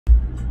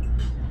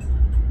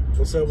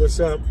What's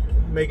up?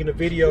 Making a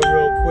video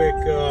real quick.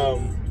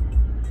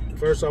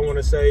 First I want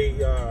to say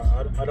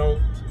I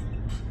don't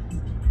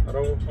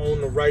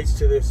own the rights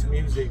to this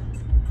music.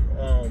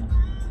 I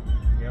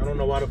don't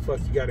know why the fuck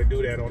you gotta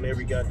do that on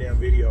every goddamn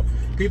video.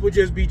 People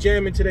just be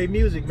jamming to their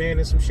music, man,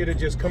 and some shit will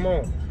just come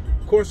on.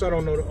 Of course I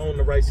don't own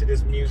the rights to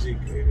this music.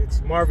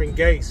 It's Marvin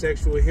Gaye,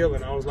 Sexual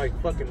Healing. I was like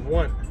fucking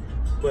one.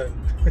 But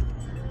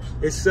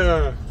it's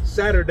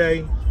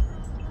Saturday.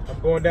 I'm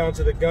going down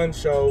to the gun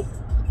show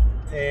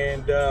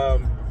and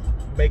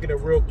making a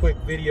real quick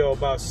video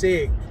about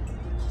Sig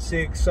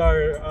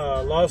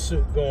Sauer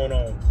lawsuit going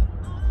on.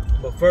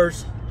 But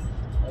first,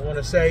 I want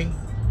to say,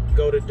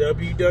 go to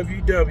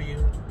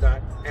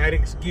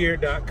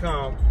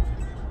www.addictsgear.com.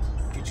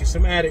 Get you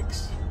some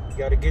addicts. You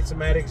got to get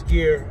some addicts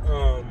gear.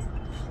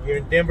 You're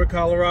in Denver,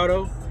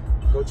 Colorado,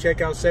 go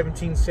check out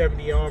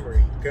 1770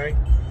 Armory, okay?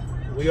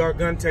 We are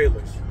gun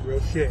tailors,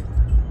 real shit.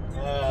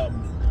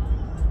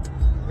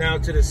 Now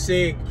to the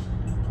Sig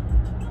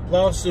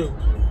lawsuit.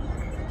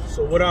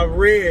 So what I've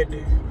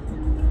read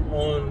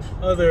on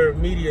other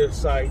media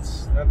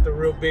sites, not the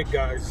real big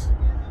guys,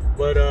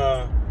 but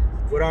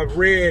what I've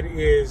read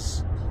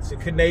is it's a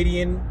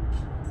Canadian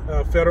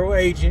federal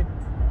agent,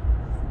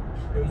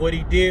 and what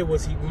he did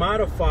was he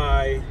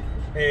modified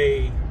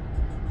a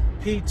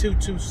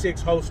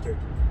P226 holster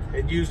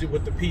and used it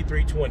with the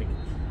P320.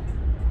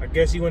 I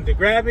guess he went to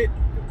grab it,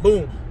 and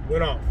boom,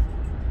 went off.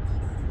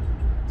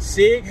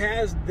 Sig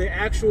has the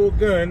actual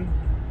gun,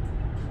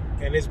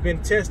 and it's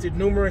been tested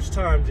numerous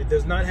times. It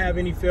does not have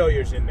any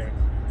failures in there.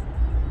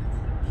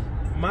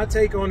 My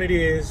take on it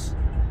is,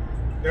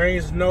 there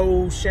is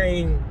no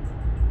shame.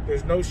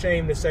 There's no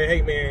shame to say,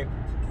 hey man,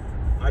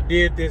 I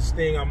did this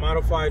thing, I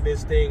modified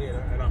this thing,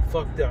 and I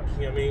fucked up.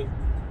 You know what I mean?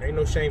 There ain't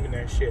no shame in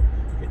that shit.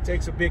 It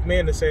takes a big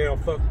man to say I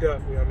fucked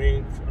up. You know what I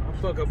mean? I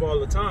fuck up all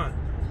the time.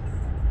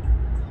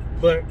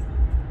 But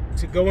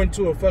to go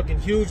into a fucking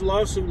huge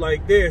lawsuit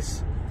like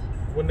this,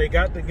 when they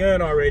got the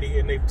gun already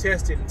and they've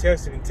tested and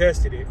tested and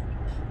tested it,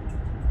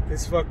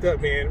 it's fucked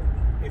up, man.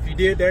 If you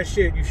did that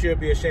shit, you should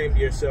be ashamed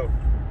of yourself.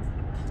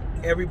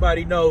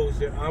 Everybody knows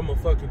that I'm a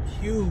fucking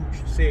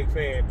huge Sig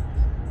fan.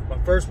 My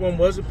first one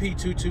was a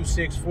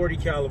P226 40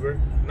 caliber.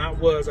 I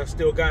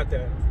still got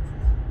that.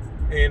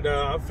 And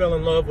I fell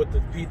in love with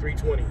the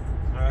P320.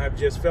 I have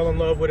just fell in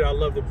love with it. I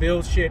love to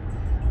build shit.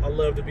 I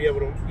love to be able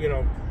to, you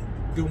know,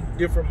 do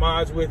different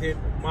mods with it,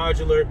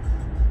 modular,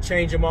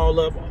 change them all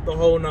up, the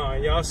whole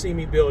nine. Y'all see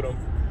me build them.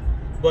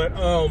 But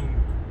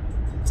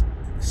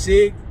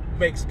Sig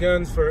makes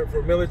guns for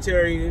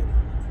military,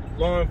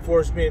 law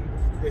enforcement.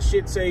 The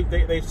shit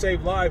they've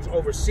saved lives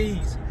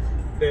overseas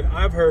that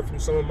I've heard from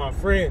some of my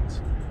friends.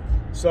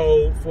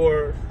 So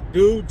for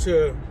dude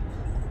to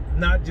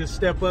not just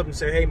step up and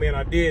say, hey man,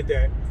 I did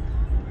that,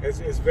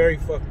 it's very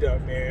fucked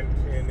up, man.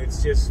 And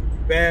it's just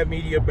bad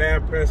media,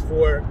 bad press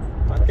for it.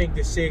 I think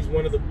that Sig's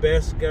one of the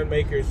best gun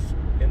makers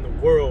in the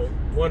world,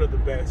 one of the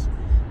best.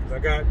 I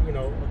got, you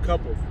know, a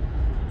couple.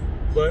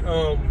 But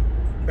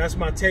that's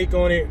my take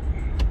on it.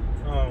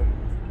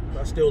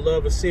 I still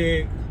love a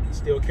Sig,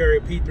 still carry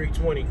a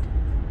P320.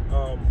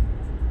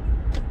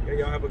 Yeah,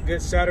 y'all have a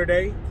good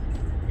Saturday,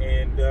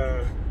 and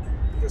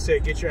like I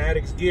said, get your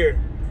addicts gear.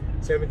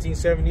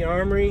 1770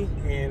 Armory,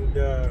 and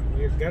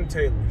we're gun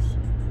tailors.